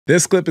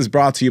This clip is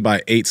brought to you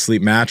by 8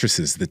 Sleep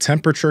Mattresses, the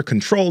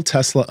temperature-controlled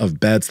Tesla of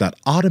beds that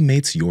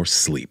automates your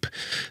sleep.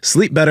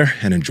 Sleep better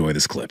and enjoy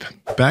this clip.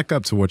 Back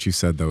up to what you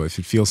said, though. If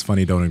it feels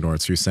funny, don't ignore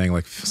it. So you're saying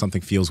like if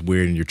something feels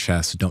weird in your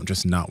chest, don't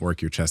just not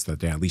work your chest that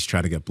day. At least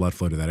try to get blood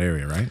flow to that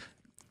area, right?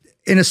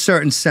 In a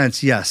certain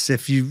sense, yes.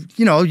 If you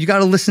got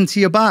to listen to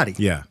your body.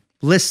 Yeah.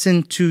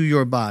 Listen to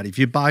your body. If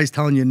your body's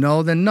telling you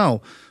no, then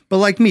no. But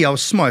like me, I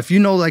was smart. If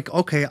you know, like,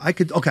 okay,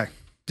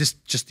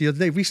 just the other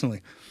day, recently,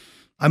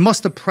 I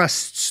must have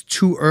pressed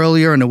too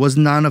earlier and there was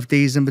not enough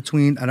days in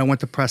between and I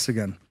went to press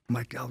again. I'm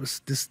like, I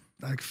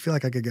feel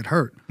like I could get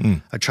hurt.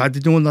 I tried to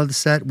do another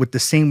set with the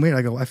same weight.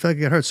 I go, I feel like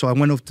I get hurt. So I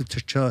went over to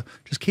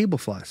just cable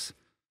flies.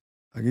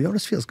 I go,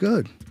 this feels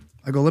good.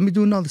 I go, let me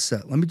do another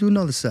set. Let me do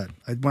another set.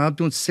 I went out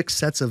doing 6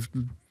 sets of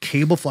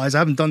cable flies. I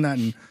haven't done that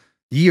in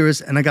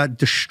years. And I got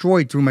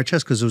destroyed through my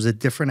chest because it was a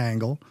different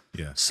angle.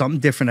 Yeah. Something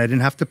different. I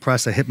didn't have to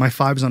press. I hit my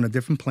fibers on a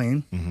different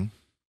plane. Mm-hmm.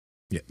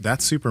 Yeah,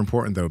 that's super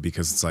important, though,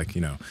 because it's like,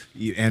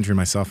 Andrew,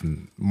 myself,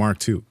 and Mark,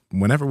 too,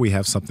 whenever we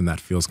have something that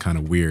feels kind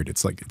of weird,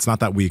 it's like, it's not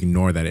that we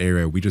ignore that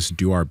area. We just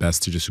do our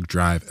best to just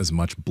drive as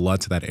much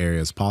blood to that area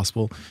as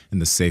possible in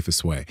the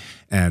safest way.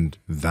 And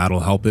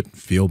that'll help it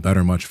feel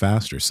better much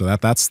faster. So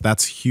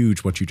that's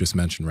huge what you just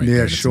mentioned right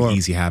there. Sure. It's an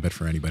easy habit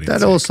for anybody.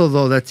 That also,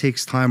 though, that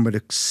takes time with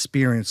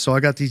experience. So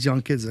I got these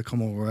young kids that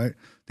come over, right?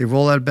 They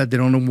roll out of bed. They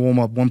don't warm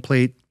up. 1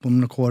 plate,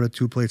 1 1/4,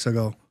 2 plates. I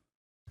go,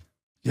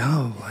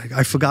 yo, like,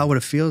 I forgot what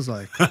it feels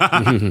like.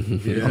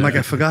 I'm like,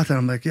 I forgot that.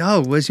 I'm like,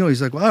 yo, where's you?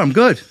 He's like, well, I'm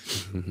good.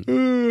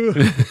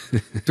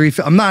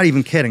 I'm not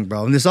even kidding,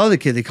 bro. And this other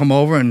kid, they come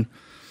over and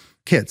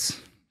kids.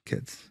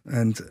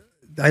 And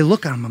I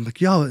look at him, I'm like,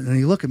 yo, and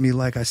he look at me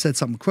like I said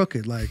something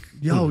crooked, like,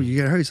 yo, you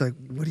get hurt. He's like,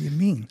 what do you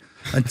mean?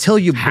 Until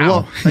you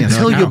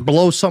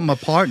blow something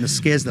apart and it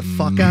scares the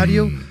fuck out of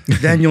you,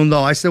 then you'll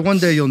know. I said, one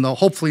day you'll know.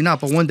 Hopefully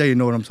not, but one day you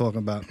know what I'm talking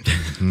about.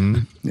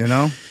 You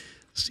know?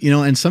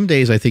 And some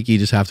days I think you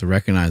just have to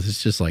recognize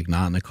it's just like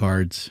not in the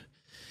cards,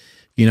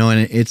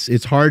 and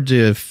it's hard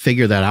to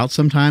figure that out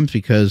sometimes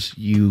because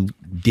you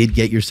did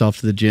get yourself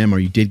to the gym or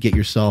you did get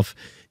yourself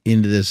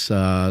into this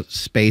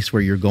space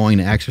where you're going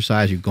to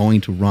exercise, you're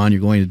going to run, you're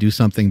going to do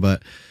something,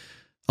 but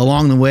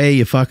along the way,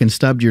 you fucking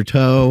stubbed your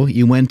toe.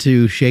 You went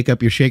to shake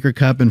up your shaker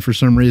cup, and for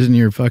some reason,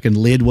 your fucking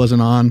lid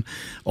wasn't on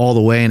all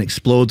the way and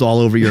explodes all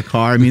over your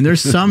car. I mean,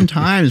 there's some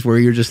times where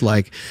you're just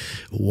like,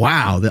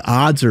 wow, the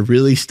odds are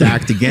really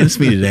stacked against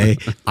me today.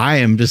 I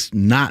am just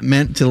not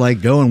meant to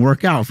like go and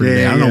work out for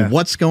today. I don't know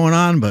what's going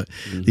on, but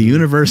the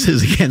universe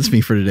is against me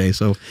for today.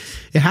 So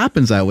it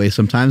happens that way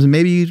sometimes. And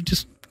maybe you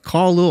just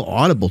call a little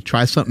audible,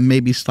 try something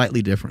maybe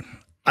slightly different.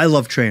 I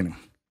love training.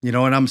 And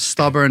I'm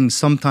stubborn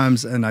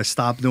sometimes, and I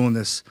stop doing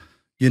this.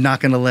 You're not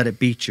going to let it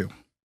beat you.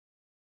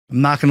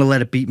 I'm not going to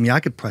let it beat me.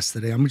 I could press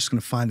today. I'm just going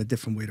to find a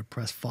different way to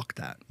press. Fuck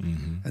that.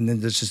 And then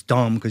it's just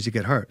dumb because you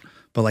get hurt.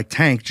 But like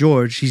Tank,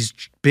 George, he's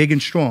big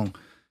and strong.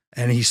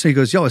 And he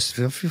goes, yo, I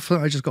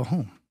just go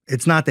home.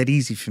 It's not that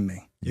easy for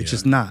me. It's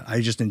just not.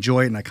 I just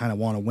enjoy it, and I kind of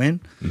want to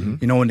win,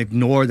 and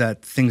ignore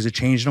that things are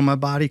changing on my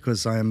body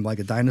because I'm like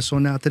a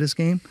dinosaur now to this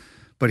game.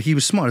 But he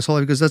was smart. His whole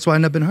life, because that's why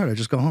I've never been hurt. I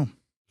just go home.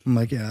 I'm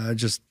like, yeah, I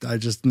just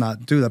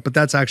not do that. But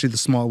that's actually the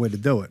smart way to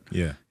do it.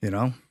 Yeah.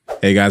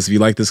 Hey guys, if you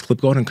like this clip,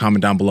 go ahead and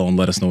comment down below and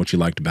let us know what you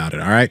liked about it.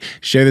 All right.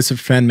 Share this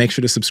with a friend. Make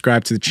sure to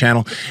subscribe to the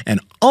channel.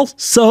 And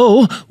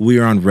also, we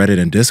are on Reddit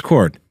and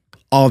Discord.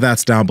 All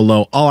that's down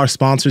below. All our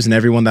sponsors and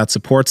everyone that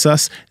supports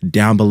us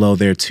down below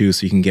there too.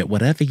 So you can get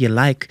whatever you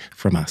like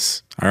from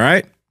us. All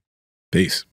right. Peace.